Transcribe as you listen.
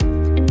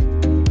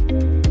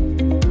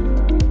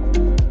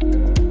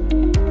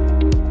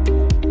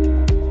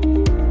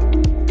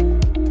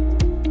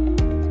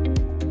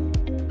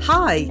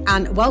Hi,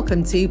 and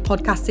welcome to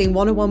Podcasting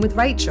 101 with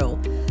Rachel.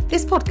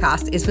 This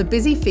podcast is for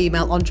busy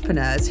female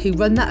entrepreneurs who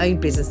run their own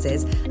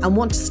businesses and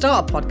want to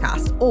start a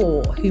podcast,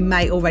 or who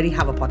may already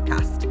have a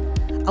podcast.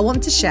 I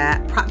want to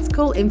share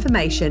practical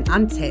information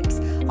and tips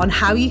on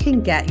how you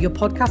can get your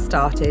podcast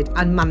started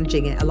and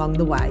managing it along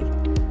the way.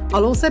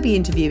 I'll also be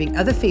interviewing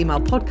other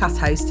female podcast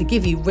hosts to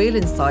give you real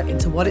insight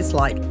into what it's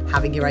like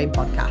having your own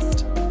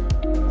podcast.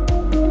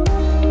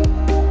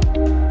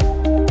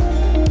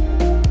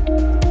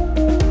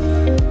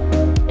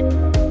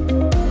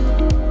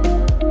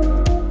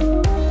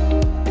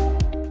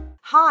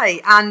 Hi,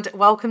 and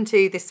welcome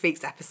to this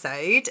week's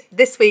episode.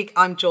 This week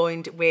I'm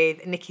joined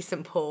with Nikki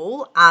St.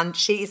 Paul, and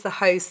she is the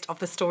host of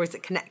the Stories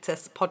That Connect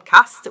Us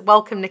podcast.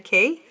 Welcome,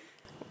 Nikki.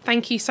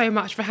 Thank you so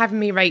much for having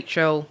me,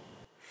 Rachel.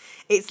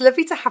 It's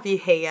lovely to have you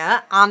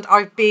here, and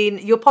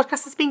your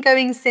podcast has been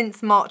going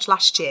since March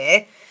last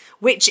year,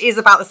 which is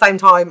about the same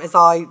time as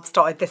I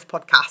started this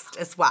podcast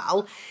as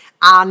well.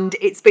 And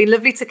it's been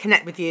lovely to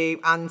connect with you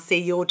and see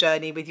your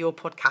journey with your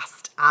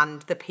podcast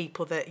and the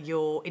people that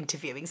you're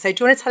interviewing. So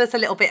do you want to tell us a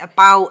little bit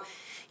about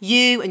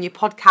you and your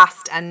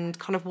podcast and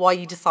kind of why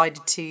you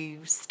decided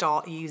to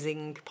start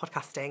using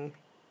podcasting?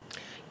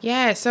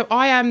 Yeah, so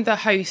I am the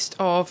host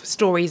of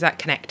Stories That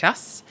Connect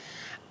Us.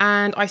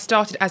 And I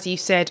started, as you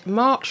said,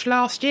 March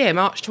last year,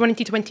 March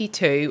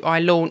 2022, I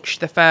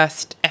launched the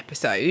first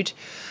episode.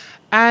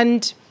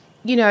 And,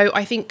 you know,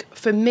 I think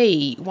for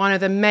me, one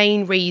of the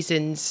main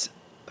reasons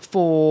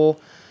for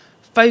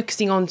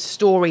focusing on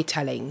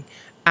storytelling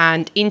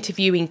and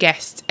interviewing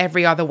guests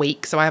every other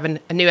week, so I have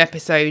a new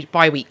episode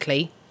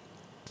bi-weekly.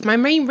 My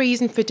main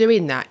reason for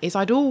doing that is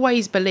I'd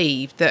always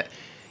believed that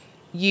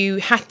you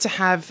had to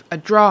have a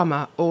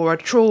drama or a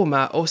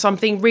trauma or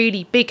something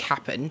really big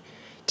happen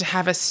to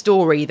have a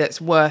story that's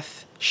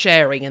worth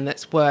sharing and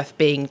that's worth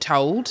being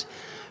told.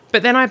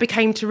 But then I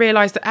became to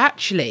realise that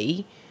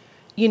actually,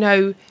 you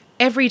know,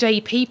 everyday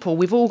people,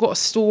 we've all got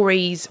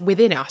stories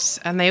within us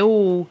and they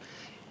all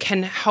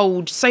can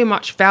hold so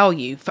much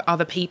value for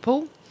other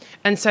people.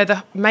 And so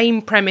the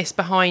main premise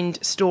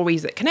behind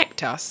Stories That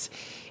Connect Us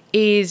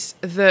is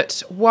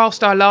that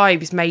whilst our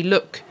lives may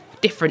look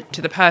different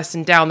to the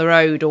person down the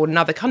road or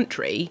another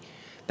country,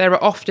 there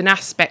are often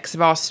aspects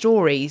of our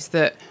stories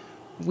that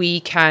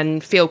we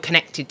can feel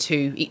connected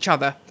to each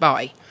other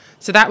by.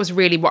 So that was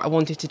really what I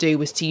wanted to do,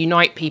 was to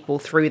unite people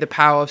through the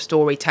power of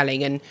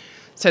storytelling, and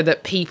so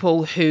that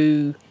people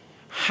who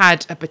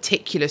had a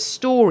particular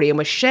story and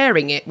were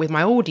sharing it with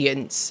my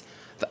audience,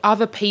 that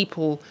other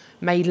people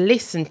may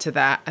listen to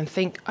that and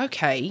think,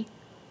 okay,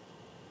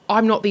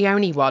 I'm not the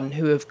only one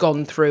who have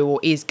gone through or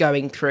is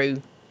going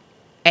through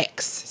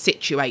X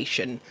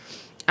situation.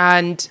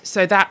 And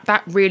so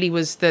that really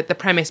was the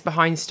premise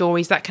behind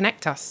Stories That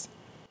Connect Us.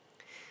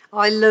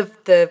 I love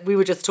we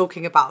were just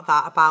talking about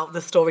that, about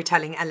the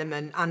storytelling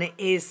element, and it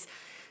is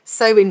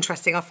so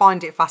interesting. I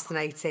find it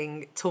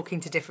fascinating talking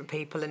to different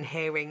people and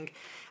hearing.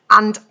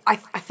 And I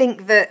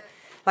think that,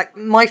 like,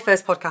 my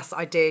first podcast that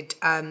I did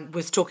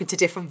was talking to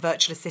different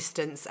virtual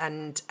assistants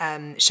and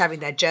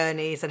sharing their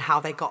journeys and how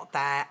they got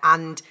there.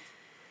 And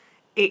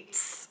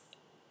it's,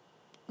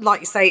 like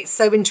you say, it's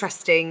so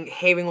interesting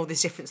hearing all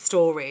these different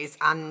stories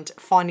and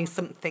finding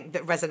something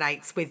that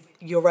resonates with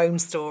your own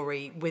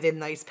story within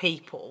those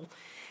people.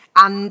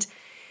 And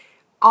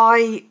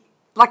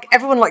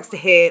everyone likes to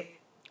hear,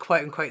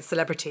 quote unquote,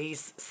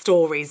 celebrities'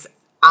 stories.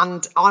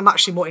 And I'm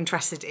actually more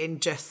interested in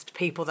just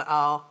people that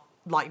are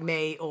like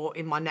me or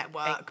in my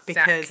network.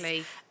 Exactly.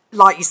 Because,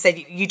 like you said,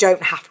 you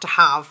don't have to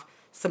have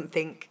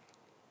something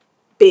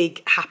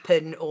big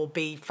happen or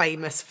be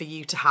famous for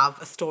you to have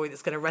a story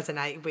that's going to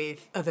resonate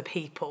with other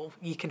people.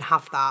 You can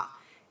have that.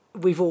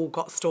 We've all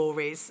got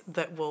stories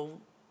that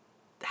will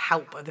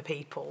help other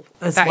people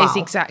as well. That is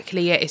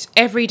exactly it. It's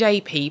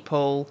everyday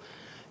people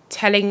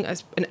telling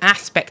us an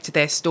aspect of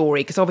their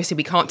story, because obviously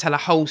we can't tell a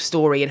whole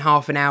story in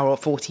half an hour or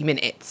 40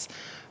 minutes.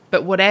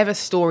 But whatever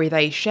story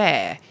they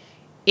share,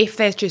 if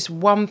there's just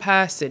one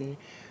person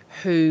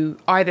who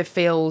either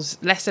feels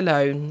less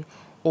alone,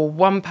 or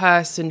one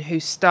person who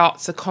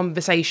starts a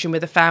conversation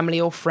with a family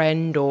or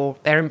friend or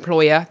their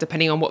employer,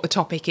 depending on what the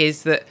topic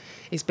is that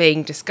is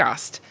being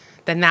discussed,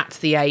 then that's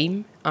the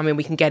aim. I mean,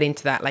 we can get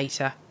into that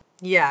later.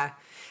 Yeah,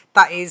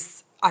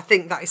 I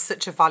think that is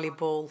such a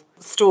valuable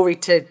story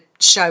to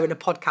show in a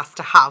podcast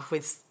to have,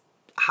 with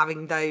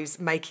having those,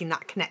 making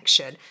that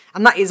connection.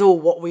 And that is all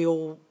what we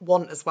all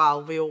want as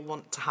well. We all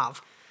want to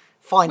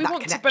find that connection. We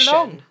want to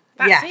belong.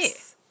 That's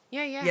yes.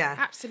 it. Yeah,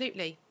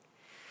 absolutely.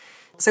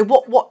 So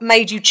what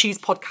made you choose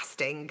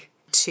podcasting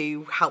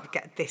to help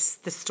get the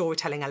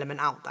storytelling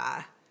element out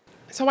there?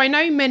 So I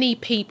know many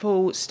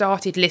people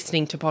started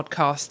listening to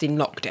podcasts in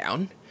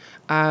lockdown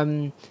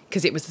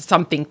because it was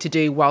something to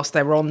do whilst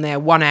they were on their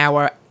 1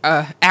 hour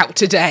out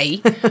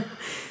today.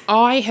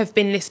 I have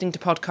been listening to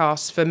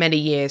podcasts for many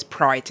years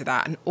prior to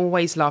that and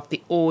always loved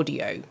the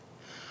audio.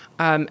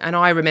 And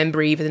I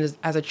remember even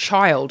as a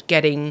child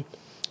getting,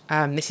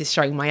 this is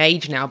showing my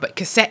age now, but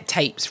cassette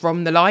tapes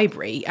from the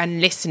library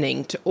and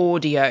listening to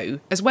audio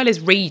as well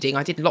as reading.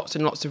 I did lots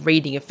and lots of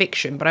reading of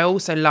fiction, but I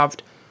also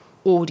loved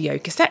audio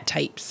cassette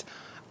tapes.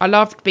 I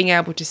loved being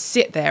able to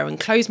sit there and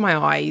close my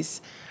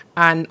eyes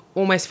and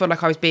almost feel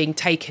like I was being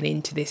taken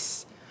into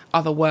this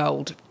other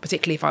world,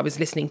 particularly if I was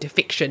listening to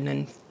fiction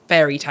and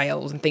fairy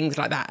tales and things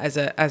like that as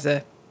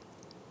a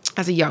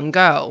young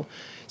girl.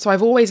 So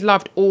I've always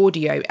loved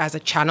audio as a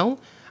channel,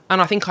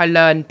 and I think I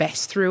learn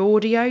best through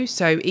audio.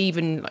 So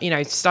even,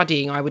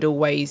 studying, I would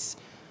always,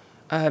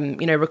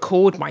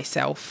 record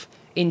myself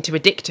into a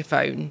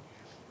dictaphone,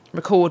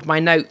 record my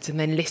notes and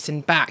then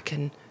listen back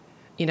and,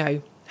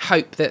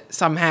 hope that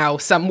somehow,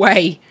 some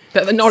way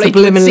that the knowledge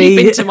would seep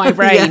into my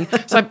brain.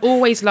 Yeah. So I've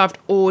always loved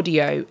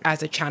audio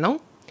as a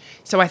channel.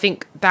 So I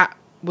think that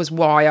was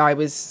why I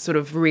was sort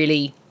of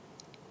really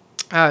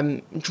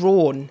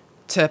drawn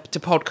to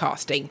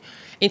podcasting.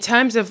 In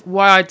terms of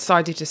why I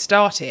decided to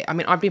start it, I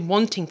mean, I've been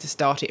wanting to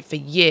start it for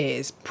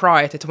years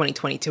prior to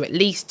 2022, at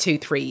least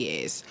 2-3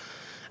 years.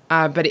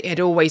 But it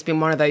had always been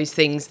one of those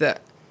things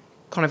that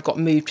kind of got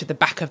moved to the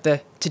back of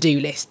the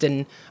to-do list,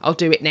 and I'll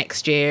do it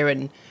next year,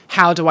 and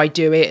how do I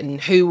do it, and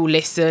who will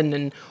listen,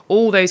 and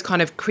all those kind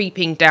of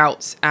creeping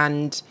doubts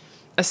and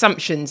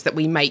assumptions that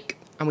we make,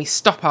 and we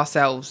stop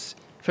ourselves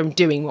from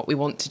doing what we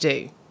want to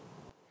do.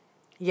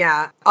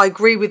 Yeah, I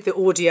agree with the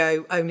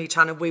audio only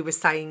channel. We were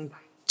saying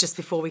just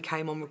before we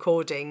came on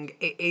recording,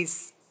 it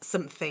is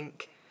something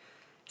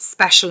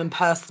special and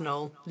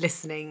personal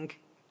listening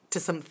to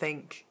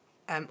something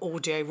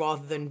audio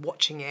rather than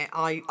watching it.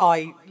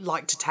 I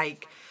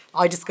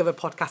discovered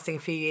podcasting a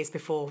few years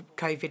before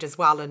COVID as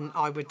well, and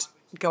I would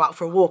go out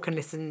for a walk and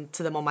listen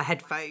to them on my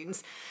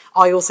headphones.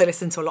 I also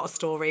listened to a lot of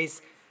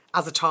stories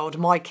as a child.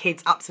 My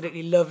kids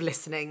absolutely love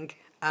listening,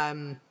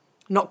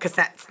 not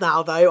cassettes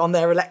now though, on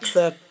their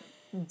Alexa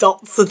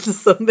dots and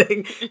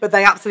something, but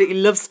they absolutely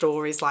love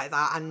stories like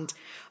that. And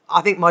I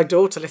think my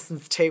daughter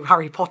listens to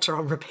Harry Potter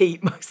on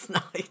repeat most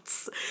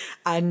nights,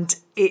 and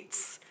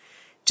it's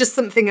just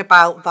something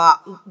about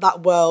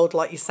that world,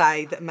 like you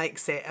say, that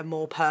makes it a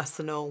more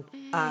personal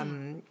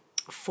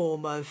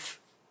form of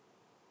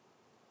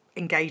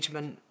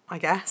engagement, I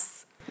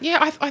guess.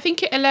 Yeah, I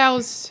think it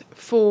allows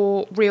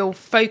for real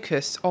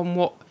focus on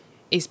what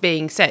is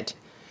being said,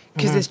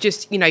 because there's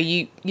just,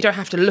 you don't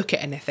have to look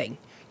at anything.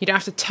 You don't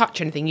have to touch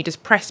anything. You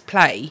just press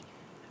play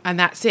and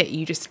that's it.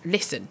 You just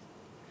listen.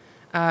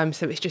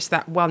 So it's just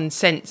that one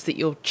sense that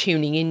you're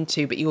tuning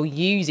into, but you're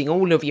using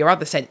all of your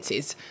other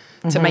senses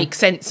to make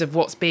sense of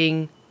what's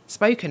being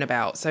spoken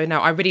about. So no,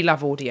 I really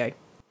love audio.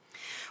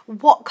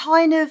 What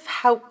kind of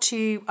helped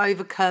you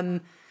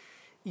overcome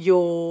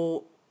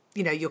your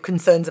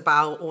concerns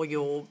about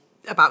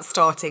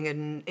starting,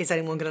 and is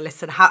anyone going to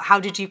listen? How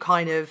did you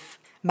kind of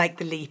make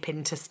the leap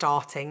into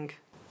starting?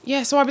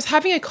 Yeah, so I was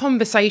having a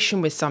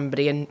conversation with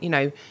somebody, and,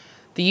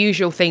 the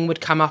usual thing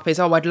would come up is,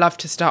 I'd love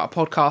to start a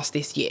podcast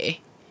this year.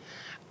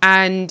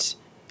 And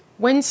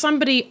when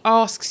somebody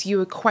asks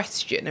you a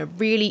question, a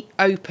really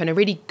open, a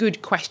really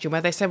good question, where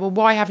they say, well,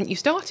 why haven't you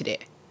started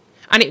it?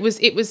 And it was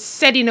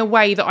said in a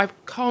way that I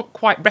can't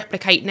quite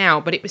replicate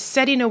now, but it was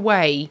said in a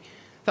way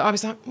that I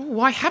was like, oh,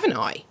 why haven't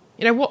I?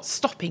 What's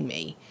stopping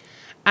me?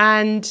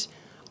 And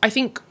I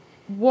think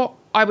what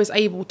I was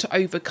able to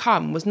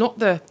overcome was not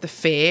the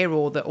fear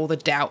or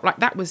the doubt. Like,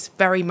 that was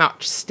very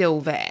much still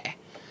there.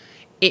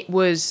 It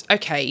was,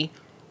 okay,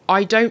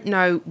 I don't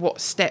know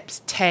what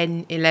steps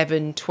 10,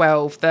 11,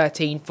 12,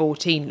 13,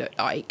 14 look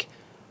like,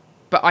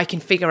 but I can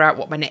figure out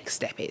what my next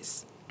step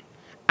is.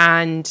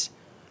 And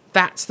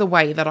that's the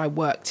way that I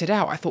worked it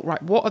out. I thought,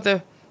 right, what are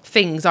the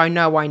things I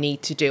know I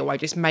need to do? I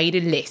just made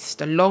a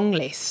list, a long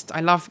list. I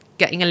love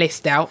getting a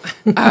list out.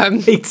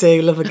 Me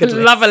too, love a good list.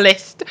 Love a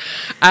list.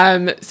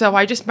 So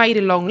I just made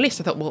a long list.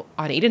 I thought, well,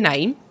 I need a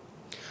name.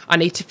 I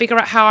need to figure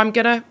out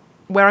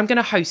where I'm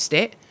gonna host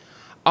it.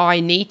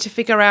 I need to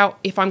figure out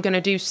if I'm going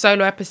to do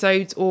solo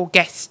episodes or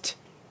guest.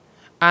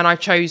 And I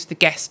chose the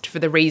guest for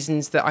the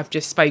reasons that I've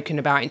just spoken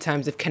about in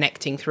terms of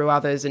connecting through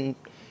others and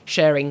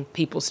sharing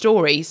people's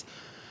stories.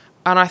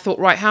 And I thought,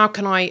 right, how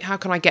can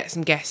I get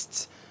some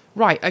guests?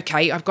 Right,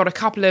 okay, I've got a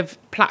couple of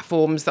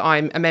platforms that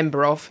I'm a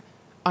member of.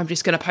 I'm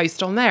just going to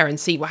post on there and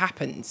see what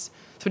happens.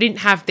 So I didn't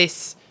have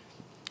this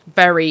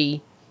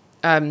very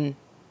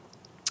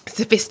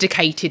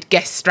sophisticated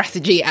guest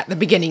strategy at the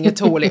beginning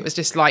at all. It was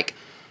just like,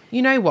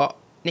 you know what,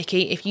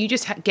 Nikki, if you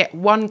just get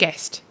one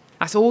guest,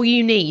 that's all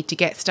you need to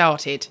get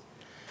started.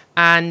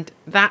 And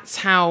that's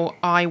how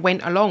I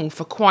went along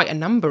for quite a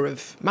number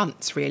of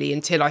months, really,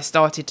 until I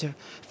started to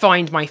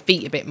find my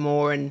feet a bit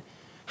more and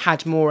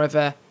had more of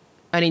an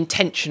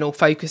intentional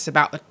focus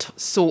about the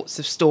sorts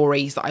of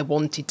stories that I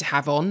wanted to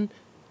have on.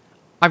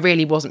 I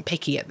really wasn't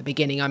picky at the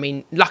beginning. I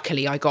mean,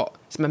 luckily I got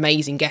some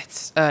amazing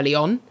guests early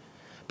on,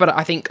 but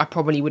I think I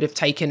probably would have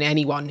taken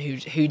anyone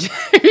who'd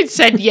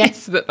said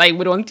yes, that they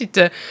would wanted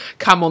to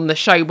come on the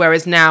show.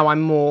 Whereas now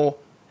I'm more,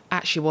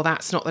 actually, well,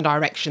 that's not the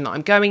direction that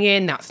I'm going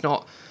in. That's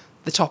not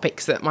the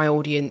topics that my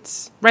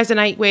audience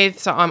resonate with.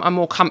 So I'm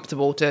more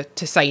comfortable to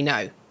say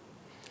no.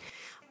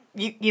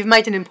 You've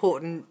made an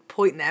important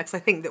point there, because I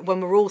think that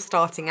when we're all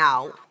starting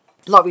out,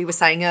 like we were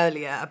saying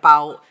earlier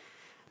about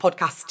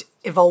podcast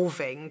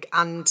evolving,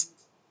 and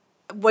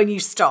when you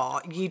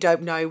start, you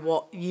don't know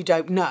what you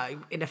don't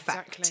know, in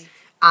effect. Exactly.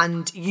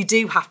 And you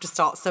do have to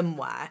start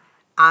somewhere.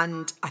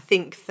 And I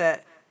think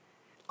that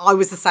I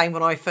was the same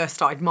when I first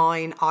started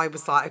mine. I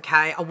was like,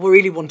 okay, I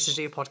really wanted to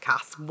do a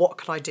podcast. What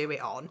could I do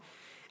it on?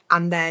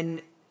 And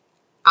then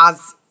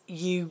as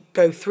you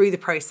go through the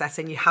process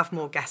and you have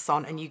more guests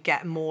on and you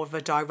get more of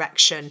a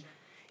direction,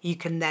 you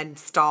can then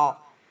start,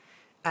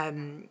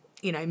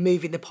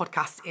 moving the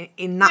podcast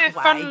in that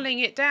way.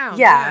 Funneling it down.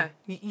 Yeah.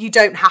 You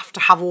don't have to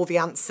have all the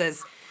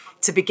answers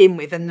to begin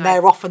with. And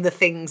they're often the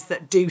things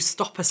that do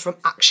stop us from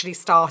actually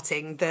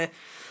starting.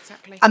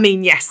 Exactly. I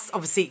mean, yes,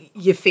 obviously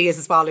your fears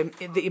as well,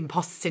 the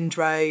imposter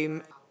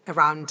syndrome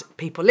around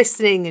people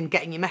listening and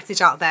getting your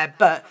message out there.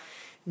 But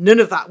none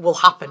of that will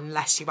happen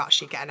unless you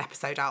actually get an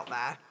episode out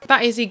there.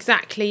 That is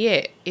exactly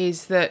it,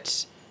 is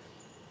that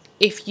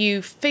if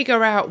you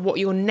figure out what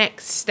your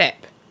next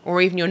step,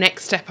 or even your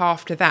next step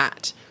after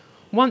that,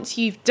 once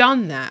you've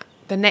done that,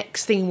 the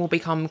next thing will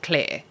become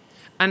clear.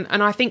 And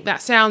I think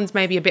that sounds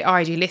maybe a bit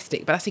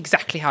idealistic, but that's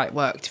exactly how it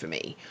worked for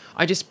me.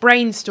 I just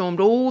brainstormed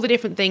all the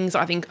different things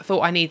I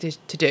thought I needed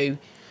to do,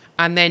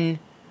 and then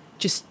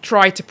just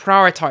tried to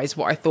prioritise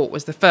what I thought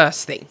was the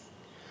first thing.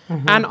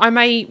 Mm-hmm. And I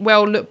may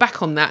well look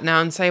back on that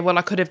now and say, well,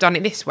 I could have done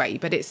it this way,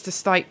 but it's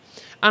just like...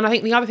 And I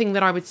think the other thing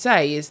that I would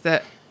say is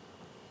that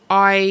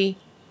I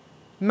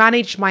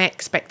managed my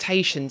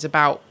expectations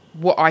about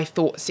what I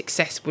thought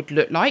success would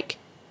look like.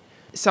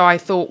 So I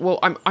thought, well,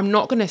 I'm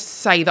not going to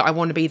say that I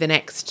want to be the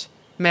next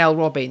Mel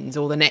Robbins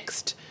or the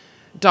next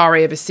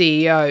Diary of a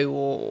CEO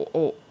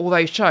or all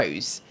those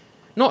shows.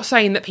 Not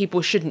saying that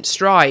people shouldn't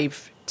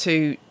strive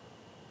to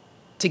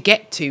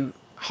get to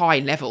high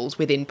levels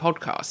within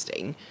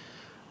podcasting,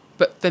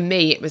 but for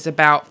me it was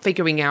about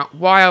figuring out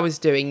why I was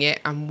doing it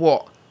and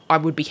what I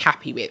would be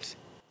happy with.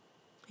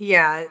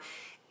 Yeah,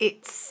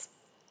 it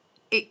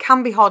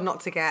can be hard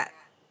not to get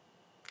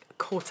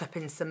caught up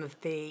in some of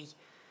the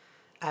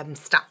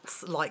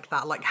stats like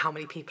that, like how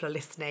many people are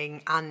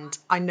listening. And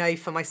I know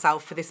for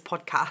myself, for this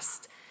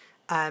podcast,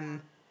 I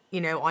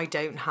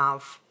don't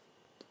have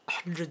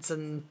hundreds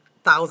and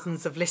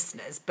thousands of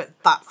listeners, but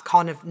that's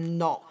kind of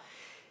not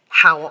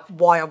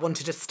why I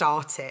wanted to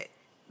start it.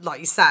 Like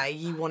you say,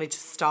 you wanted to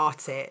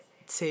start it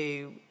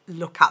to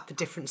look at the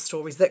different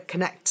stories that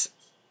connect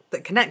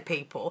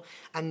people,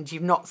 and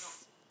you've not...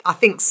 I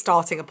think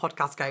starting a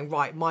podcast going,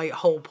 right, my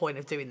whole point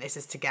of doing this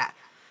is to get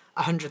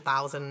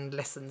 100,000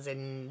 listens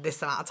in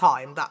this amount of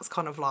time. That's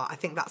kind of like, I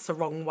think that's the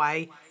wrong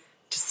way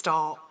to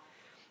start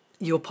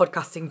your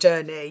podcasting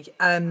journey.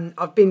 I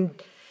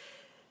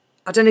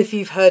don't know if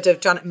you've heard of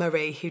Janet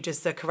Murray, who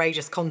does the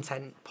Courageous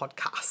Content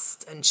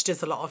podcast, and she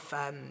does a lot of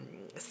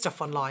stuff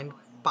online,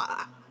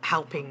 but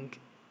helping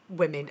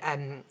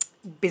women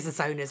business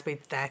owners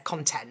with their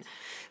content.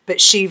 But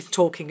she's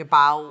talking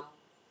about,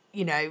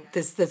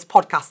 there's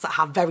podcasts that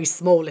have very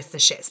small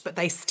listenerships, but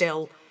they're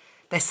still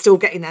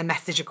getting their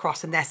message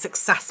across, and they're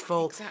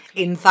successful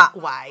in that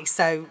way.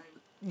 So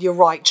you're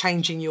right,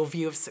 changing your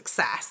view of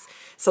success.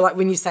 So like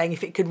when you're saying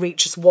if it could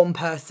reach just one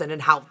person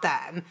and help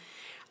them,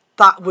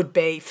 that would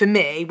be, for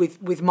me,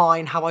 with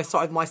mine, how I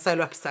started my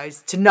solo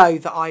episodes, to know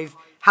that I've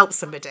helped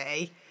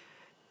somebody,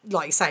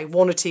 like you say,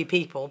 one or two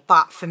people.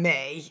 That for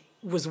me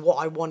was what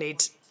I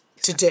wanted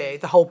to do.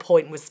 The whole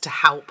point was to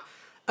help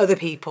other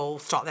people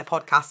start their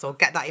podcasts or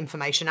get that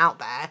information out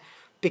there,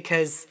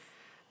 because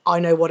I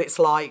know what it's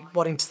like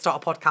wanting to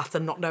start a podcast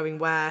and not knowing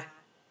where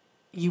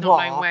you not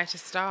are. Knowing where to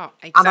start.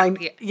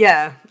 Exactly.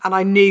 And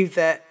I knew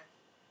that,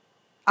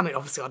 I mean,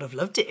 obviously I'd have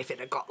loved it if it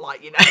had got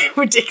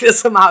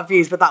ridiculous amount of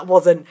views, but that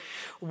wasn't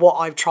what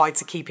I've tried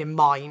to keep in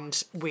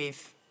mind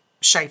with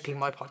shaping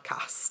my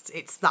podcast.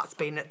 That's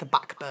been at the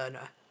back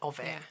burner of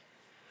it.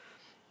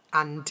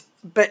 Yeah.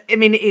 But I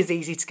mean, it is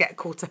easy to get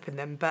caught up in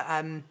them, but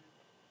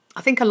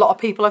I think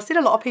I've seen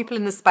a lot of people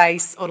in the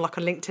space on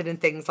LinkedIn and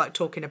things, like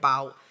talking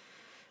about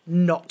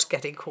not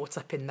getting caught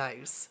up in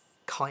those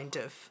kind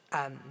of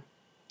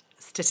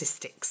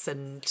statistics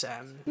and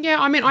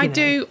I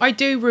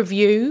do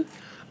review.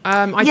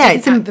 I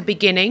did at the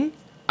beginning.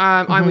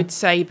 I would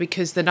say,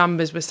 because the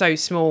numbers were so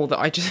small that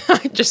I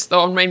just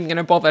thought I'm not even going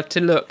to bother to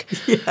look.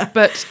 Yeah.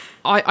 But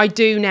I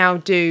do now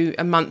do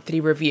a monthly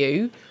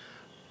review,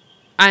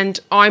 and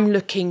I'm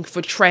looking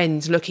for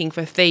trends, looking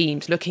for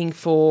themes, looking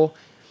for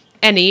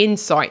any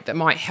insight that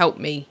might help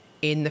me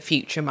in the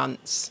future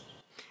months.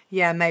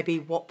 Yeah, maybe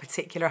what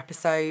particular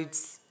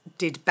episodes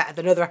did better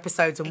than other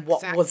episodes, and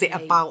what was it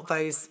about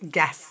those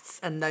guests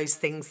and those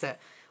things that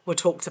were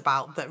talked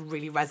about that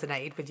really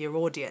resonated with your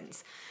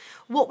audience.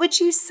 What would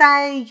you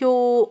say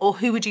who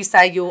would you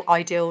say your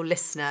ideal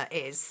listener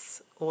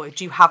is? Or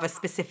do you have a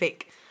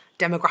specific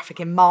demographic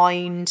in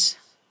mind?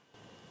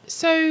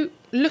 So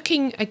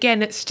looking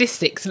again at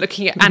statistics,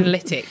 looking at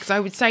analytics, I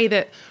would say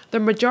that the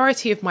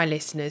majority of my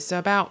listeners, so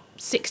about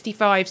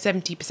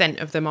 65-70%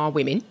 of them are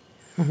women,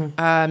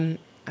 and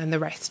the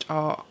rest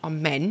are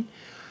men.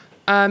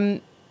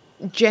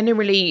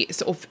 Generally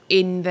sort of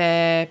in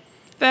their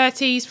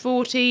 30s,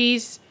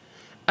 40s.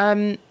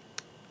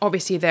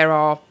 Obviously there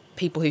are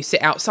people who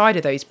sit outside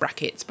of those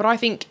brackets, but I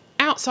think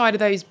outside of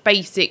those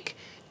basic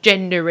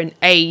gender and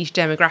age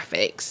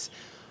demographics,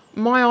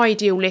 my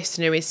ideal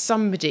listener is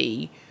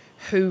somebody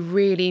who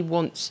really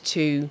wants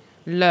to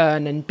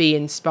learn and be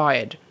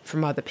inspired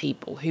from other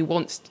people, who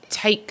wants to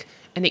take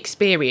an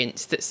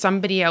experience that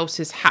somebody else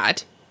has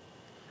had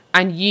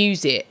and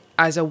use it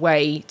as a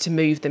way to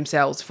move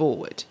themselves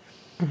forward.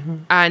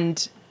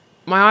 And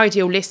my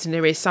ideal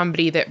listener is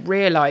somebody that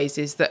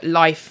realises that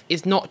life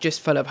is not just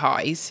full of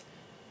highs,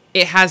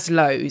 it has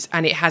lows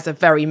and it has a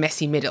very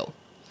messy middle.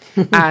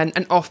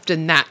 and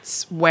often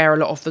that's where a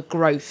lot of the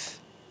growth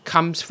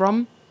comes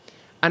from.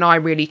 And I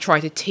really try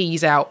to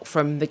tease out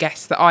from the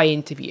guests that I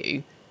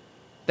interview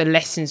the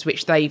lessons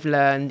which they've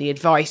learned, the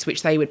advice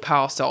which they would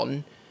pass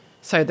on,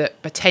 so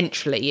that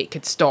potentially it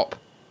could stop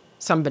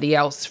somebody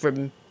else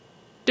from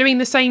doing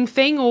the same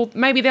thing, or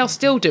maybe they'll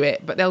still do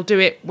it, but they'll do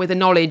it with a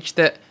knowledge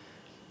that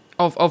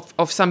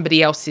of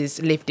somebody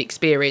else's lived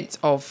experience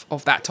of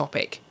that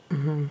topic.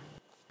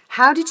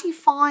 How did you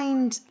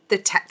find the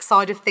tech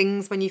side of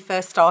things when you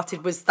first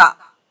started? Was that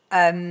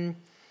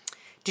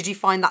did you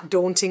find that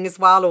daunting as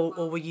well,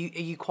 or are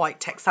you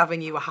quite tech savvy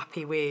and you were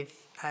happy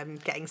with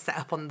getting set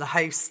up on the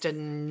host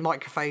and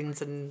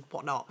microphones and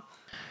whatnot?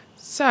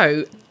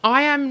 So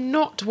I am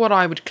not what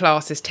I would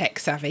class as tech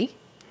savvy.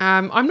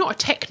 I'm not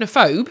a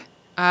technophobe,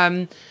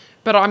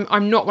 but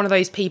I'm not one of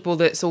those people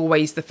that's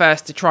always the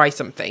first to try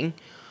something.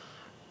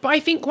 But I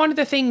think one of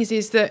the things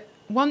is that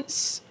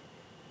once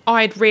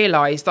I'd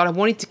realised that I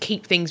wanted to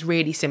keep things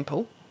really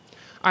simple,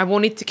 I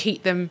wanted to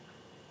keep them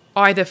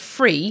either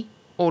free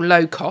or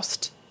low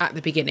cost at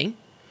the beginning.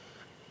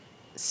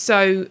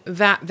 So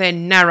that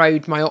then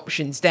narrowed my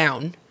options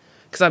down,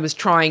 because I was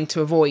trying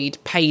to avoid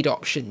paid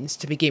options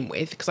to begin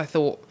with, because I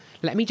thought,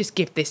 let me just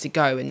give this a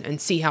go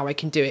and see how I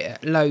can do it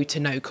at low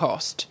to no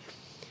cost.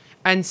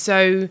 And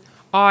so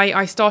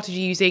I started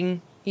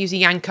using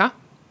Anchor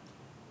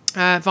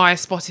via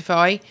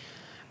Spotify,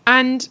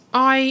 and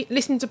I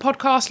listened to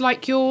podcasts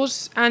like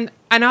yours and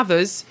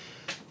others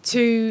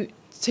to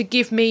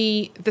give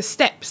me the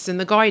steps and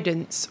the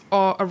guidance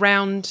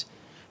around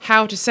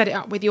how to set it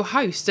up with your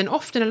host. And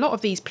often a lot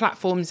of these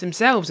platforms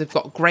themselves have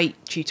got great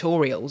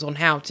tutorials on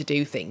how to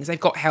do things. They've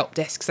got help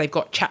desks, they've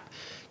got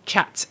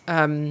chat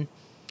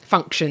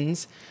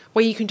functions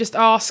where you can just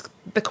ask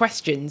the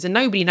questions, and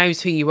nobody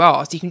knows who you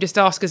are, so you can just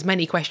ask as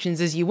many questions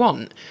as you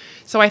want.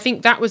 So I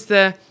think that was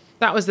the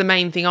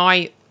main thing.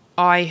 I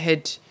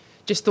had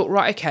just thought,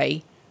 right,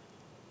 okay,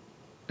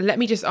 let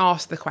me just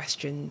ask the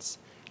questions,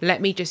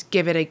 let me just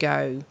give it a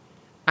go,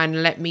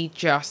 and let me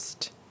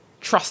just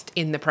trust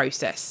in the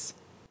process.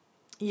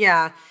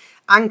 Yeah,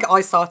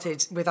 I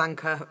started with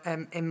Anchor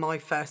in my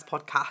first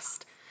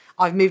podcast.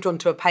 I've moved on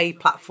to a paid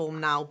platform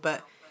now,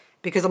 but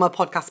because I'm a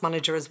podcast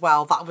manager as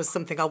well, that was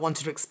something I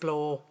wanted to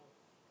explore,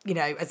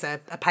 as a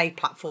paid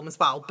platform as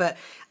well. But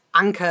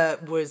Anchor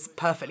was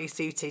perfectly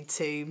suited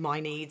to my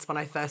needs when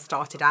I first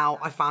started out.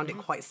 I found it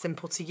quite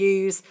simple to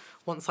use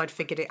once I'd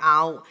figured it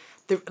out.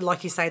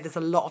 Like you say, there's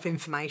a lot of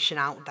information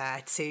out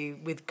there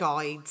with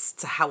guides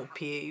to help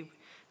you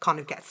kind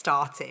of get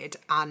started.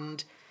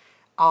 And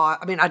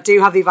I do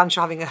have the advantage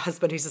of having a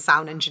husband who's a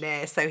sound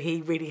engineer, so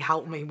he really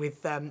helped me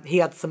with, he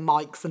had some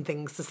mics and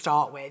things to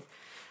start with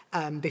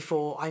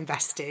before I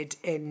invested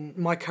in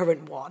my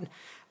current one.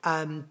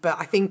 But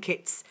I think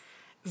it's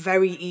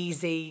very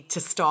easy to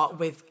start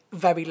with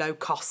very low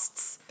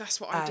costs.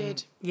 That's what I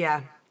did.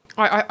 Yeah.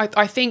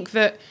 I think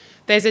that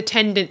there's a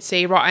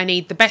tendency, right, I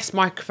need the best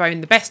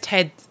microphone, the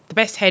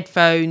best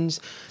headphones,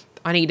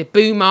 I need a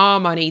boom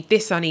arm, I need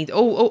this, I need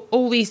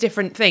all these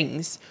different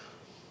things.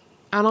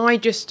 And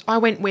I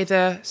went with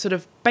a sort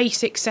of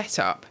basic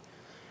setup,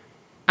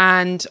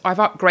 and I've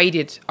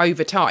upgraded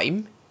over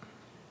time.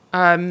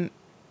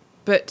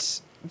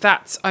 But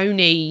that's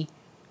only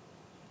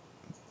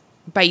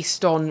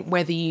based on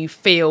whether you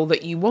feel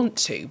that you want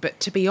to. But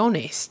to be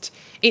honest,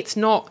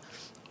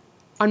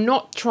 I'm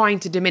not trying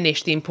to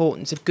diminish the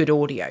importance of good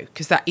audio,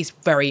 because that is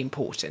very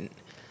important.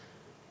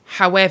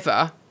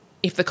 However,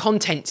 if the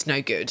content's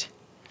no good,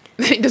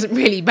 then it doesn't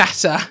really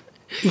matter.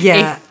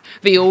 Yeah. If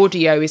the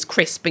audio is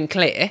crisp and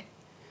clear,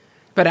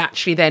 but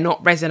actually they're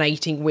not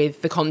resonating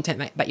with the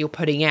content that you're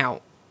putting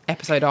out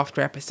episode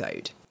after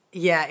episode.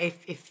 Yeah,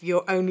 if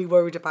you're only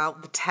worried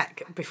about the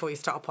tech before you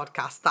start a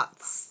podcast,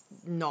 that's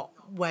not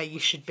where you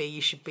should be.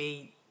 You should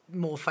be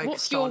more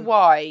focused on... What's your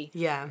why?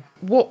 Yeah.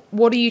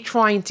 What are you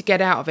trying to get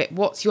out of it?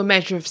 What's your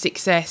measure of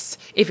success?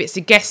 If it's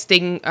a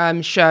guesting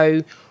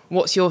show,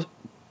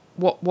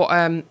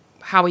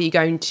 how are you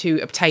going to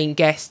obtain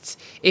guests?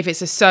 If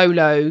it's a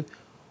solo,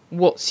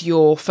 what's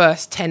your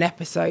first 10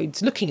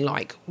 episodes looking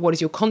like? What is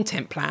your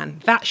content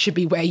plan? That should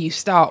be where you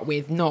start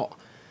with, not...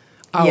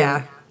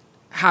 Yeah.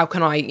 How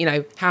can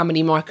I, how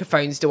many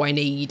microphones do I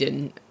need,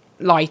 and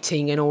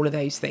lighting and all of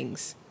those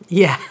things?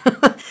 Yeah.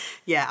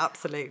 Yeah,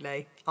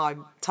 absolutely. I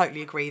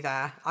totally agree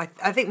there. I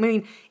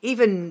think,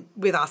 even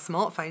with our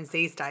smartphones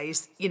these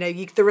days,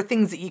 there are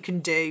things that you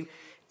can do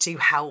to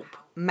help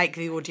make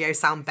the audio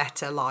sound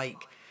better,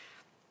 like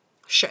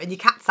shutting your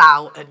cats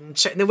out and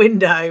shutting the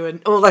window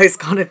and all those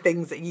kind of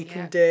things that you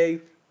can do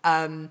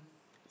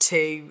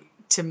to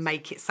to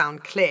make it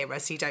sound clearer,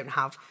 so you don't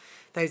have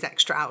those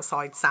extra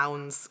outside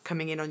sounds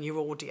coming in on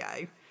your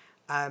audio.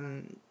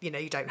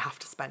 You don't have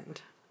to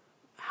spend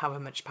however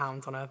much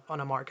pounds on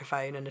a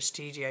microphone and a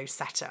studio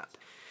setup.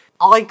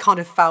 I kind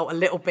of felt a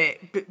little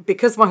bit,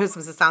 because my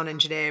husband's a sound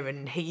engineer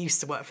and he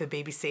used to work for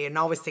the BBC, and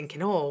I was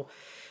thinking,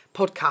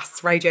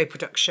 podcasts, radio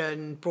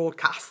production,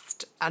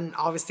 broadcast, and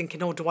I was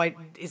thinking,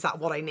 is that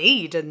what I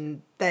need?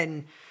 And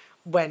then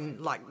when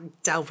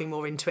delving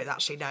more into it,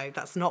 actually, no,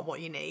 that's not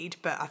what you need.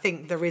 But I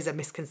think there is a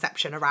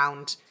misconception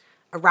around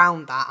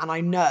that, and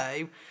I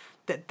know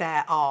that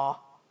there are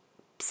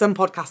some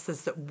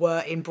podcasters that were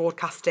in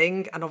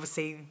broadcasting, and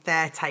obviously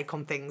their take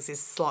on things is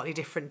slightly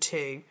different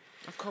to,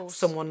 of course,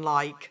 someone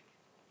like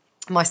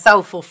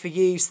myself, or for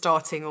you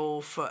starting,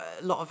 or for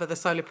a lot of other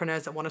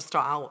solopreneurs that want to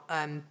start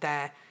out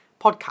their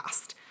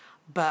podcast.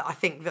 But I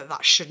think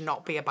that should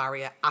not be a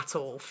barrier at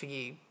all for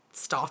you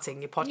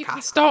starting your podcast. You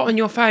can start on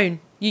your phone.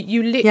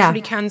 You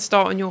literally can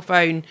start on your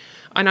phone.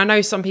 And I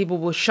know some people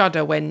will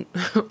shudder when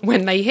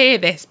when they hear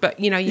this, but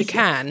you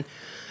can.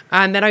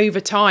 And then over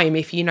time,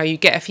 if you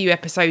get a few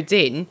episodes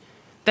in,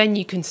 then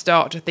you can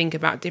start to think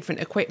about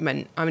different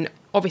equipment. I mean,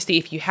 obviously,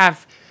 if you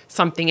have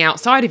something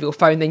outside of your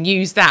phone, then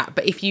use that.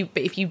 But if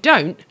you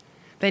don't,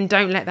 then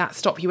don't let that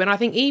stop you. And I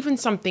think even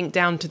something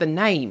down to the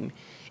name,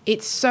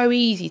 it's so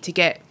easy to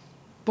get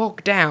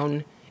bogged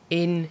down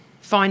in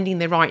finding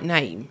the right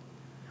name.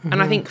 Mm-hmm.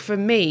 And I think for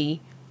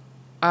me,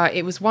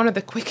 it was one of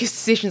the quickest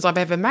decisions I've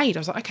ever made.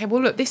 I was like, okay,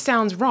 well, look, this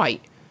sounds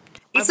right.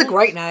 It's a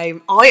great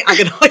name. I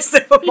agonised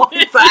over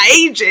mine for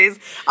ages,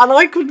 and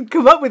I couldn't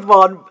come up with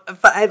one.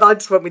 I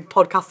just went with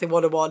Podcasting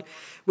 101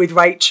 with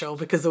Rachel,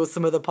 because there was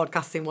some other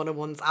Podcasting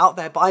 101s out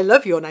there. But I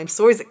love your name.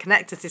 Stories that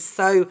connect us it's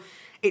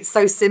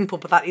so simple,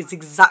 but that is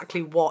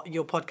exactly what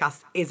your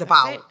podcast is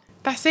about.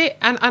 That's it.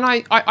 And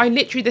I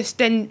literally just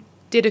then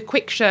did a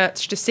quick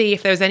search to see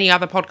if there was any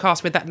other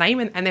podcast with that name,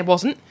 and there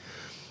wasn't.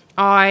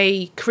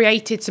 I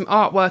created some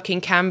artwork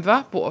in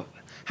Canva,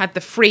 had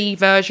the free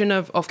version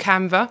of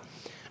Canva.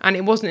 And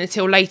it wasn't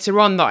until later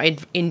on that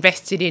I'd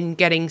invested in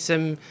getting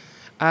some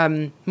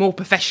more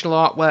professional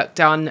artwork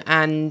done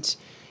and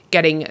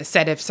getting a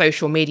set of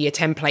social media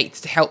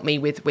templates to help me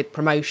with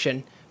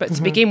promotion. But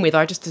to begin with,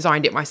 I just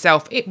designed it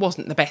myself. It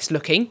wasn't the best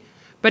looking,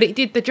 but it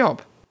did the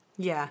job.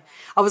 Yeah.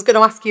 I was going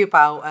to ask you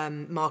about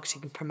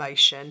marketing and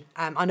promotion.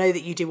 I know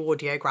that you do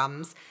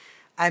audiograms.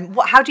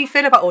 How do you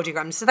feel about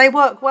audiograms? Do they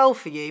work well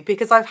for you?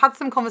 Because I've had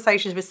some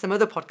conversations with some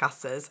other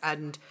podcasters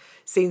and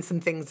seen some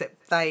things that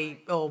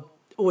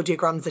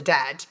audiograms are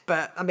dead,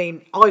 but I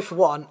mean, I for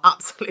one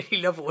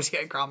absolutely love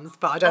audiograms,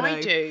 but I don't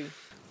know.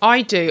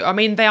 I do. I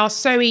mean, they are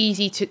so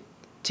easy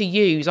to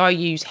use. I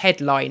use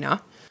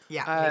Headliner.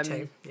 Yeah, me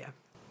too. Yeah.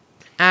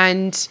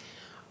 And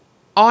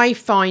I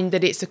find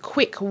that it's a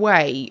quick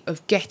way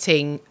of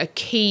getting a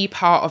key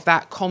part of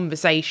that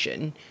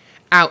conversation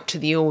out to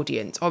the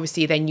audience.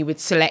 Obviously, then you would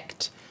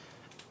select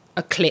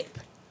a clip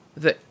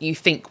that you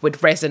think would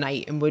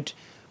resonate and would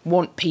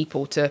want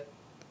people to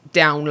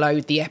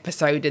download the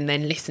episode and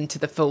then listen to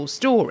the full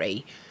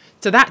story.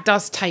 So that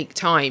does take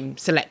time,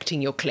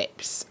 selecting your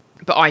clips.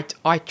 But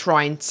I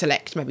try and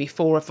select maybe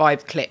 4 or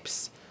 5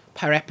 clips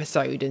per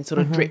episode and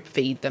sort of drip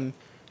feed them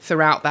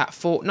throughout that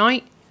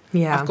fortnight.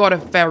 Yeah. I've got a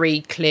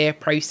very clear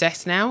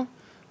process now,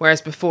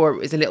 whereas before it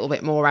was a little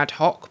bit more ad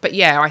hoc. But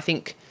yeah, I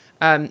think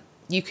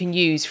you can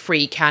use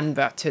free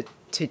Canva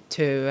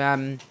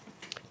to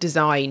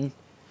design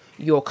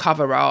your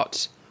cover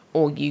art,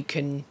 or you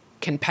can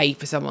pay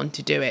for someone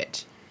to do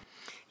it.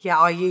 Yeah,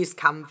 I use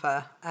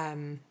Canva.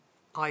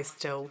 I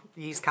still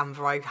use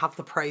Canva. I have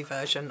the pro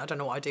version. I don't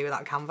know what I do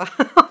without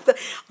Canva.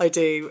 I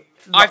do.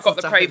 I've got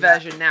the pro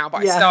version now,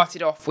 but I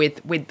started off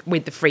with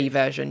the free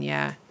version,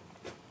 yeah.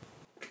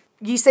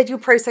 You said your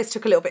process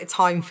took a little bit of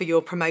time for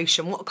your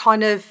promotion. What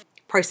kind of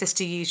process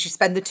do you use? You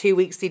spend the 2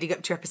 weeks leading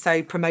up to your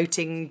episode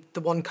promoting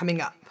the one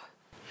coming up?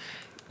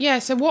 Yeah,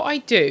 so what I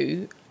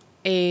do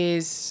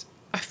is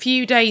a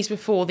few days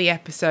before the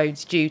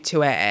episode's due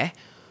to air,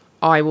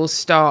 I will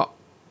start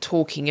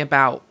talking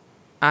about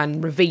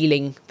and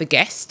revealing the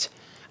guest,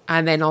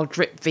 and then I'll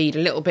drip feed a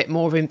little bit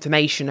more of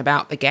information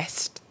about the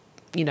guest,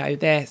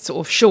 their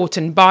sort of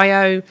shortened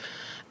bio,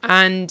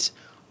 and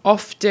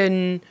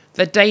often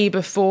the day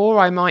before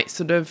I might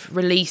sort of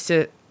release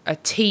a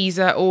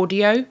teaser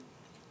audio,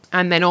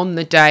 and then on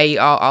the day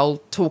I'll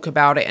talk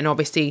about it. And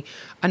obviously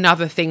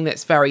another thing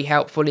that's very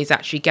helpful is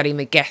actually getting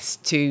the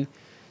guest to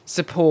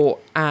support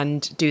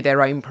and do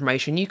their own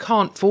promotion. You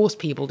can't force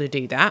people to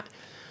do that,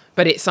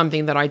 but it's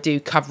something that I do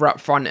cover up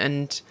front,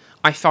 and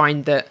I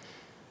find that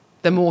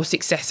the more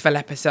successful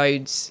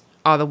episodes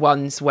are the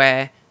ones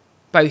where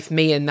both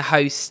me as the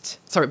host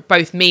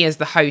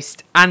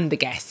and the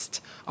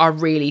guest are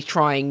really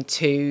trying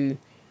to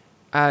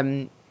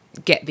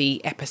get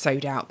the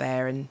episode out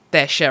there, and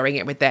they're sharing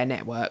it with their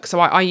network. So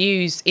I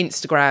use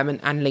Instagram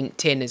and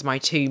LinkedIn as my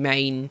 2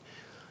 main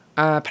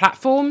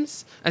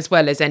platforms, as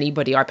well as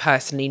anybody I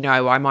personally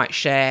know. I might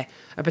share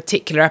a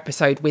particular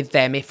episode with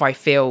them if I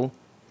feel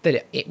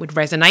that it would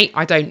resonate.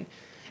 I don't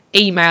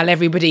email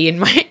everybody in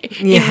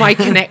my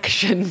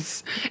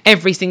connections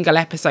every single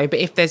episode. But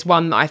if there's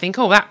one that I think,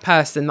 oh, that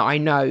person that I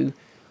know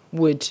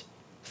would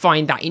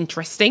find that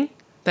interesting,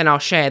 then I'll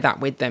share that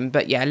with them.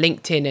 But yeah,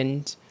 LinkedIn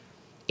and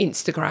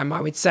Instagram,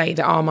 I would say,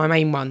 that are my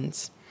main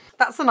ones.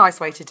 That's a nice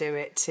way to do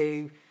it,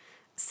 to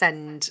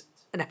send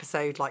an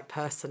episode like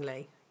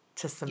personally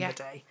to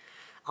somebody. Yeah.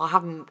 I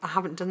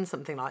haven't done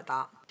something like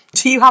that.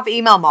 Do you have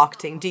email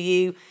marketing? Do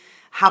you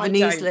have a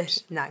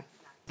newsletter? No.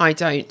 I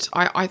don't.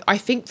 I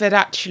think that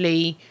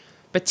actually,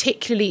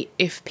 particularly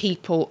if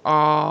people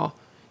are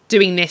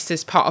doing this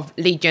as part of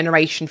lead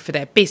generation for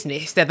their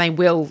business, then they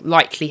will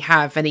likely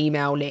have an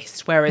email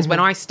list. Whereas when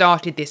I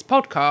started this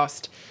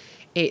podcast,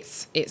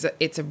 it's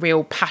a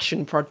real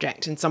passion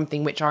project and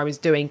something which I was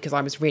doing because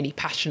I was really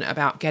passionate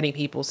about getting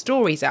people's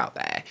stories out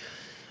there.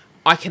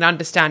 I can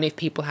understand if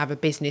people have a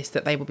business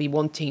that they will be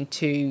wanting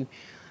to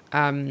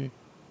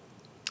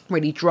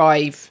really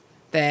drive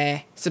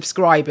their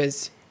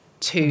subscribers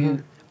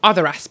to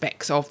other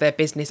aspects of their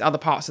business, other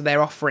parts of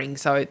their offering.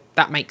 So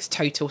that makes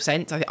total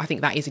sense. I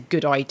think that is a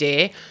good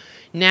idea.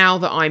 Now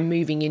that I'm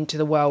moving into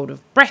the world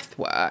of breath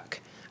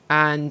work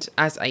and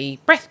as a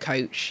breath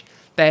coach,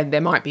 then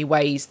there might be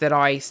ways that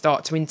I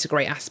start to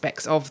integrate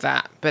aspects of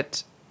that.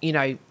 But, you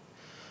know,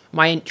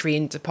 my entry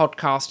into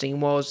podcasting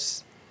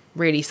was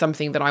really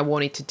something that I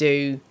wanted to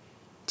do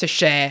to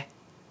share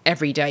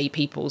everyday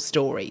people's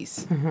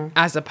stories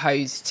as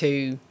opposed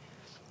to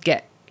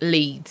get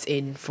leads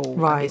in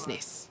for a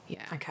business.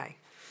 Yeah. Okay.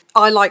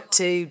 I like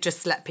to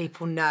just let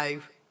people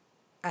know.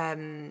 I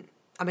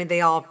mean,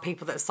 they are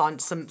people that have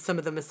signed. Some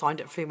of them have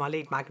signed up through my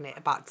lead magnet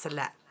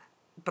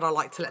but I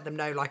like to let them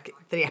know, like,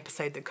 the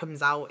episode that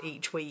comes out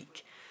each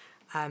week.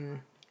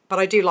 But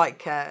I do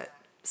like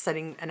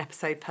sending an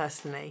episode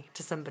personally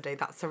to somebody.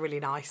 That's a really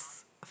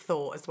nice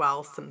thought as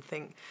well.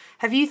 Something.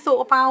 Have you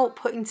thought about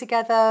putting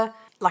together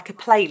like a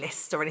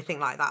playlist or anything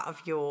like that of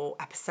your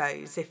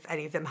episodes, if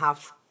any of them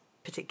have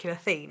particular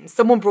themes?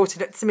 Someone brought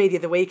it up to me the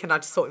other week and I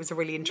just thought it was a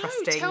really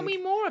interesting... No, tell me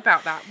more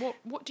about that.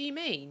 What do you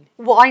mean?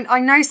 Well, I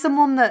know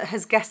someone that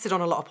has guested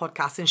on a lot of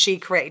podcasts, and she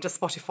created a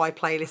Spotify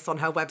playlist on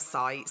her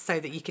website so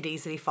that you could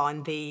easily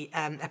find the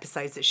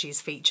episodes that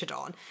she's featured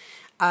on.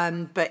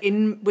 But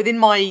within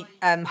my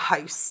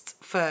host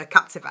for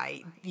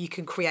Captivate, you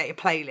can create a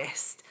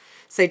playlist.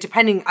 So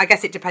I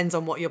guess it depends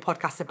on what your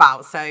podcast's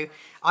about. So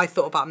I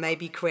thought about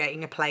maybe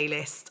creating a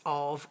playlist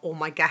of all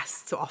my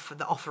guests that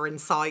offer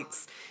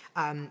insights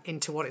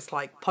into what it's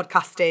like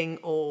podcasting,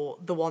 or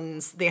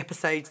the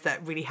episodes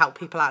that really help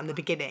people out in the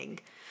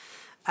beginning.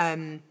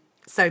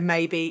 So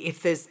maybe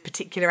if there's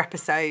particular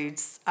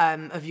episodes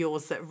of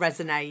yours that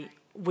resonate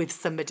with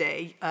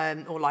somebody,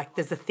 or like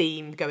there's a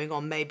theme going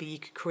on, maybe you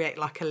could create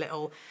like a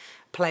little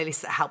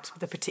playlist that helps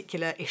with a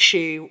particular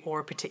issue or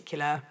a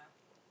particular...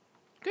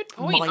 Good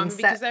point.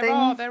 Because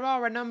there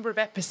are a number of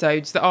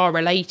episodes that are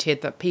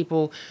related, that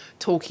people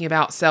talking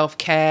about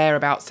self-care,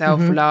 about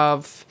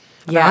self-love,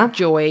 about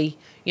joy.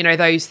 You know,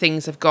 those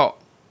things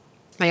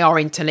they are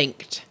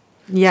interlinked.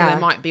 Yeah. So there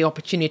might be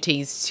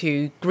opportunities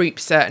to group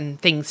certain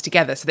things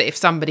together so that if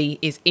somebody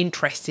is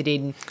interested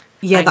in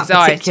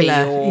anxiety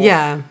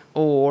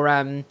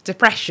or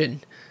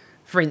depression,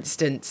 for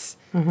instance,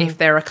 if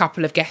there are a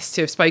couple of guests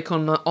who have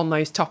spoken on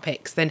those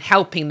topics, then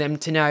helping them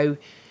to know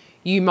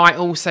you might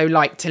also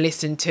like to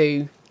listen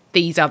to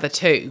these other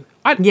two.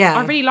 I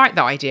really like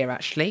that idea,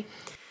 actually.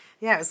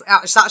 Yeah,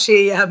 it's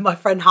actually my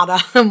friend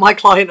Hannah, my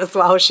client as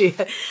well, she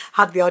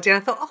had the idea.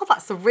 And I thought, oh,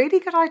 that's a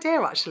really good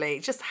idea, actually.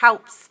 It just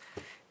helps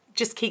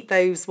just keep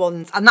those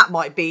ones. And that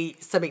might be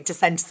something to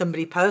send to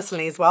somebody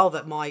personally as well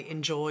that might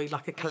enjoy,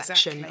 like, a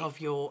collection of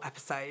your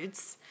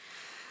episodes.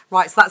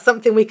 Right, so that's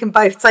something we can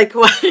both take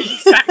away.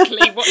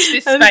 Exactly, watch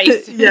this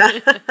space. Yeah.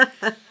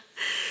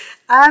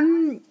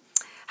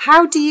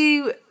 How do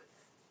you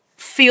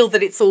feel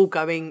that it's all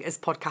going as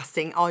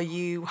podcasting? Are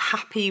you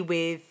happy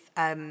with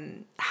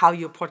how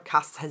your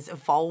podcast has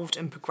evolved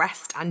and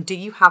progressed? And do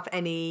you have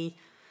any,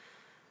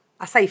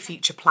 I say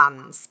future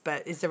plans,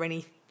 but is there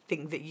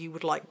anything that you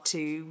would like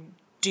to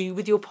do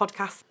with your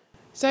podcast?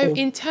 So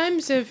in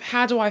terms of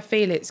how do I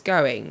feel it's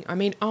going, I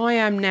mean, I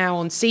am now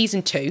on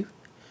season 2.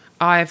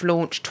 I've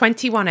launched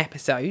 21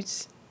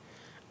 episodes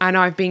and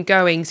I've been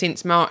going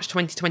since March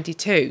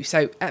 2022.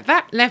 So at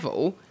that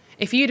level,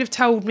 if you'd have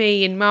told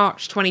me in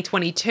March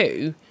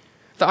 2022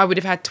 that I would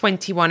have had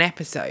 21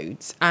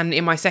 episodes and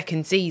in my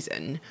second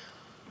season,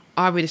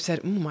 I would have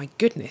said, oh my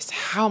goodness,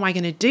 how am I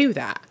going to do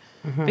that?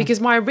 Because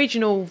my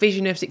original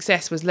vision of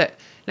success was, look,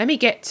 let me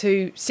get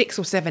to 6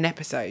 or 7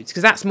 episodes,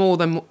 because that's more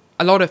than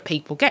a lot of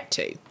people get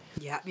to.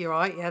 Yeah, you're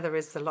right. Yeah, there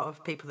is a lot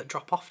of people that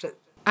drop off it.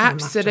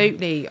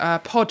 Absolutely.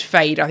 Pod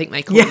fade, I think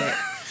they call it.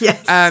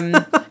 Yes.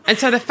 And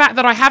so the fact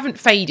that I haven't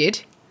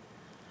faded,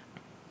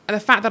 and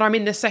the fact that I'm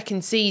in the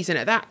second season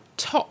at that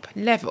top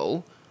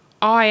level,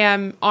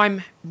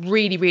 I'm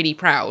really, really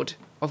proud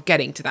of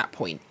getting to that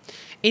point.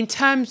 In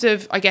terms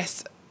of, I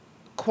guess,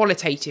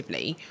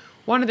 qualitatively,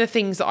 one of the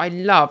things that I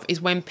love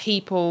is when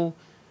people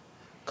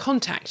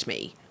contact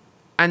me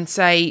and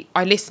say,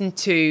 I listened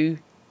to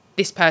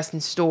this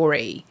person's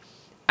story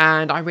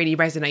and I really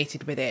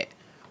resonated with it.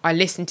 I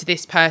listened to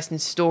this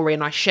person's story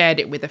and I shared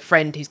it with a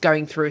friend who's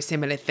going through a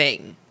similar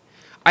thing.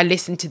 I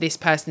listened to this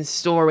person's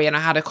story and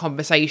I had a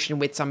conversation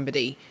with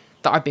somebody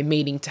that I've been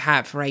meaning to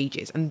have for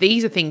ages. And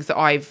these are things that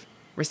I've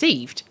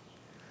received.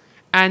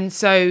 And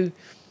so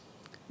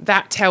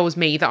that tells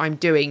me that I'm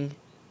doing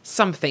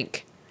something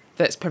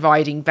that's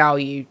providing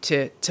value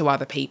to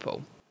other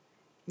people.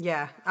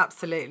 Yeah,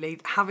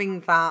 absolutely.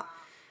 Having that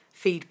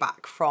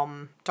feedback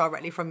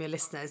directly from your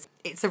listeners,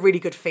 it's a really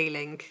good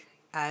feeling.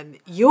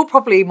 You're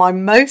probably my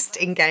most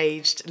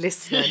engaged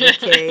listener,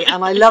 Nikki,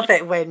 and I love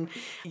it when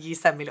you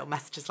send me little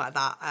messages like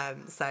that.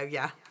 So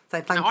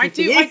thank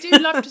you. I do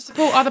love to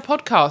support other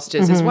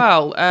podcasters as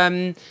well,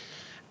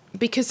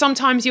 because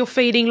sometimes you're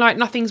feeling like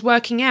nothing's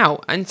working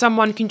out, and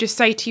someone can just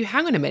say to you,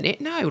 "Hang on a minute,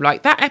 no,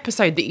 like that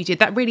episode that you did,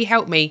 that really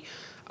helped me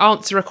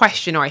answer a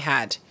question I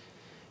had."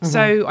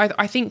 So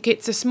I think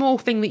it's a small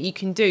thing that you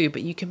can do,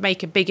 but you can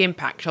make a big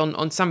impact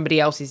on somebody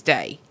else's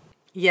day.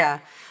 Yeah,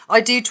 I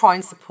do try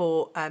and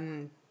support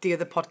the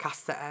other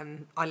podcasts that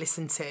I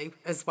listen to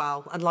as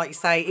well. And like you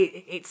say,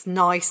 it's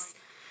nice.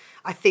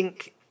 I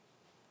think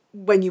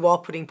when you are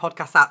putting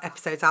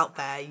episodes out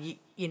there,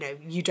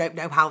 you don't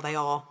know how they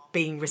are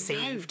being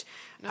received.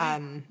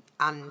 No.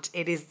 And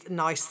it is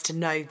nice to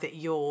know that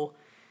you're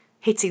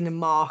hitting the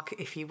mark,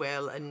 if you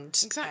will, and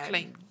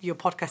exactly. Your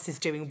podcast is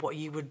doing what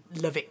you would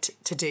love it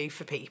to do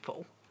for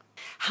people.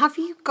 Have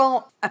you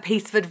got a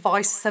piece of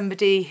advice for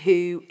somebody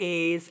who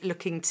is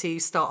looking to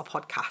start a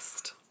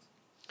podcast,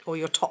 or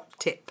your top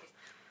tip?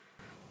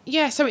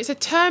 Yeah, so it's a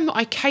term that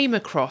I came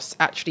across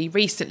actually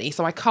recently,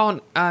 so I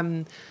can't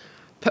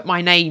put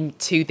my name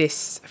to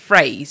this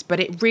phrase, but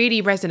it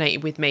really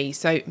resonated with me.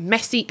 So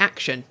messy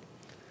action.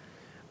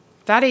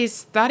 That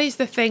is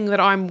the thing that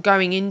I'm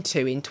going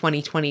into in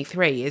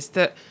 2023, is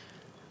that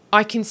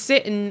I can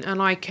sit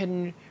and I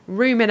can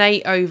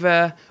ruminate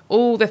over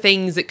all the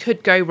things that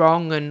could go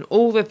wrong and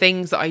all the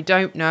things that I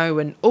don't know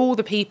and all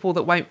the people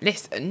that won't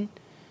listen,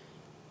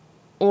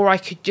 or I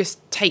could just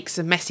take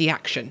some messy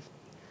action.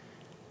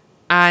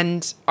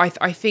 And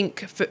I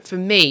think for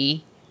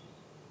me,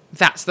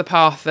 that's the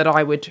path that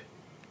I would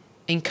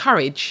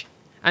encourage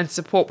and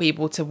support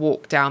people to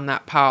walk down,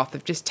 that path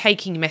of just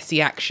taking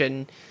messy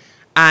action,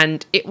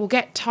 and it will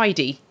get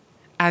tidy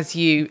as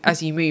you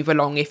move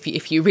along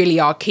if you really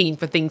are keen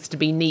for things to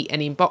be neat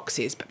and in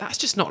boxes. But that's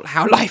just not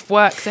how life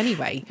works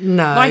anyway.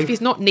 No. Life is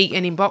not neat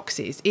and in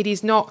boxes. It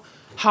is not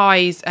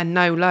highs and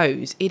no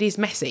lows. It is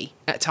messy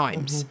at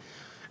times.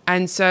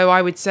 And so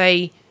I would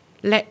say,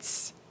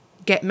 let's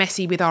get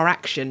messy with our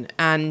action,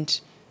 and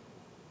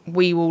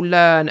we will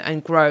learn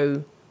and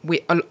grow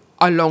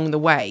along the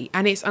way.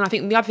 And I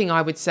think the other thing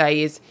I would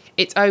say is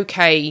it's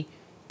okay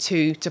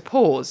to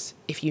pause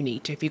if you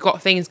need to. If you've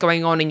got things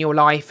going on in your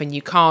life and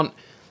you can't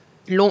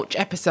launch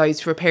episodes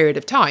for a period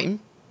of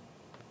time,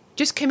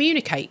 just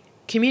communicate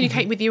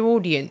with your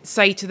audience.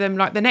 Say to them,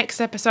 like, the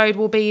next episode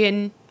will be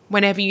in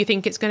whenever you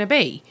think it's going to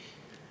be,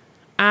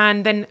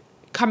 and then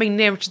coming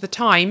nearer to the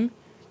time,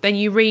 then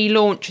you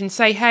relaunch and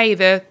say, hey,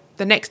 the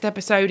next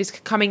episode is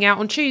coming out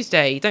on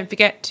Tuesday, don't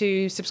forget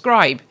to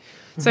subscribe.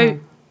 So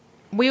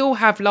we all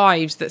have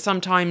lives that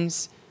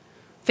sometimes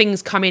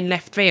things come in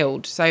left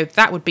field. So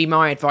that would be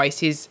my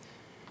advice, is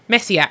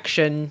messy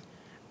action,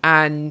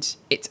 and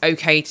it's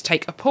okay to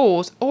take a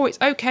pause, or it's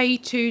okay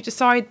to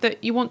decide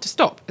that you want to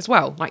stop as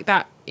well. Like,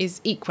 that is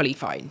equally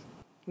fine.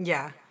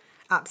 Yeah,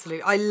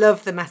 absolutely. I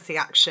love the messy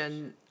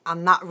action,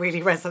 and that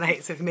really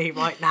resonates with me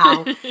right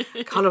now.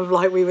 Kind of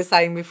like we were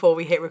saying before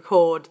we hit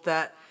record,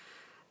 that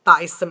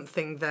is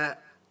something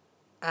that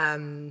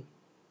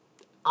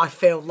I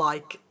feel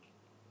like,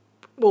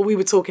 well, we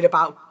were talking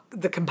about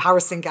the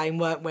comparison game,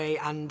 weren't we?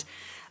 And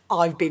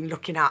I've been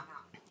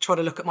trying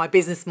to look at my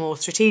business more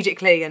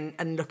strategically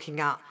and looking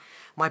at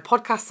my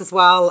podcast as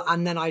well.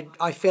 And then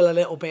I feel a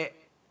little bit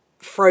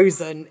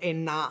frozen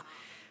in that,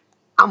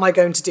 am I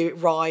going to do it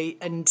right?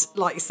 And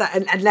like you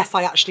said, unless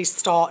I actually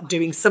start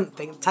doing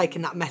something,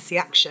 taking that messy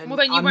action. Well,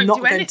 then you won't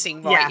do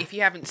anything right if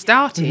you haven't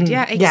started.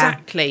 Yeah,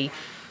 exactly. Yeah.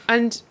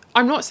 And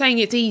I'm not saying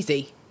it's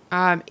easy.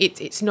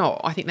 It's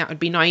not. I think that would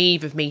be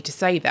naive of me to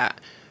say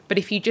that. But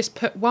if you just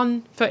put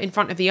one foot in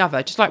front of the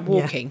other, just like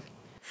walking.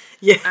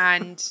 Yeah.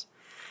 And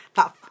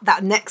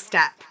that next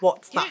step,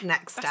 what's that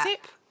next step? That's it.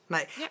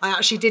 Mate, yep. I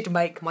actually did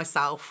make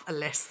myself a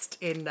list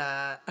in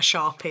a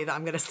Sharpie that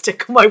I'm going to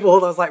stick on my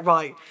wall. I was like,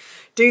 right,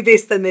 do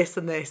this, then this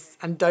and this,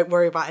 and don't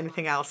worry about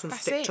anything else, and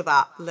stick to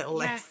that little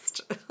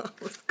list.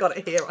 I've got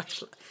it here,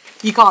 actually.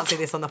 You can't see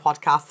this on the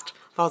podcast.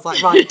 But I was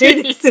like, right,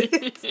 do this.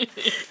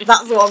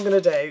 That's what I'm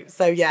going to do.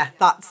 So yeah,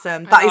 that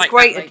is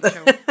great.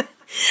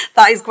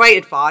 That is great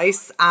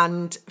advice.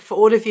 And for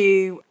all of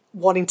you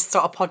wanting to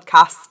start a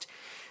podcast,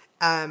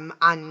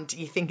 and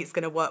you think it's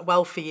going to work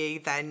well for you,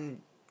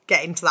 then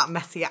get into that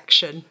messy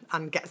action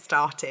and get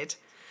started.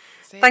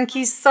 Thank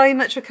you so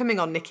much for coming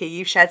on, Nikki.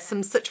 You've shared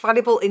such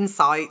valuable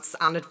insights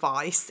and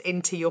advice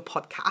into your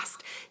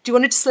podcast. Do you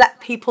want to just let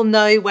people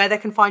know where they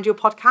can find your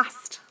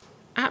podcast?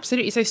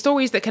 Absolutely. So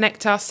Stories That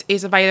Connect Us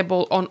is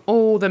available on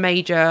all the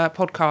major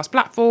podcast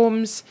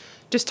platforms.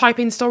 just type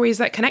in Stories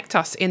That Connect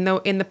Us in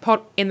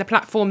the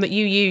platform that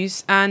you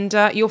use, and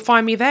you'll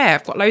find me there.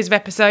 I've got loads of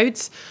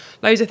episodes,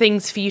 loads of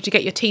things for you to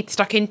get your teeth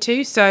stuck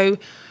into. So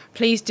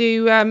please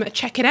do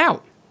check it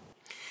out.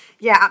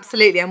 Yeah,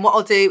 absolutely. And what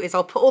I'll do is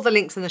I'll put all the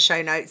links in the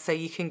show notes so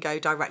you can go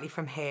directly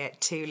from here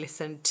to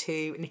listen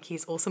to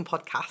Nikki's awesome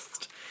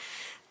podcast.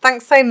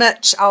 Thanks so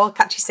much. I'll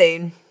catch you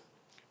soon.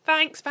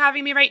 Thanks for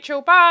having me,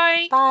 Rachel.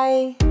 Bye.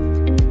 Bye.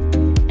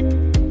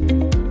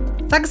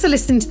 Thanks for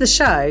listening to the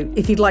show.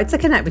 If you'd like to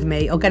connect with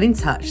me or get in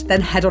touch, then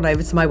head on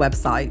over to my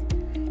website.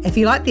 If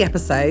you liked the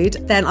episode,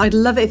 then I'd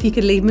love it if you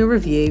could leave me a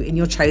review in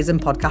your chosen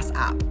podcast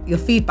app. Your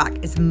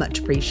feedback is much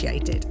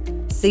appreciated.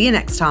 See you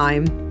next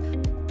time.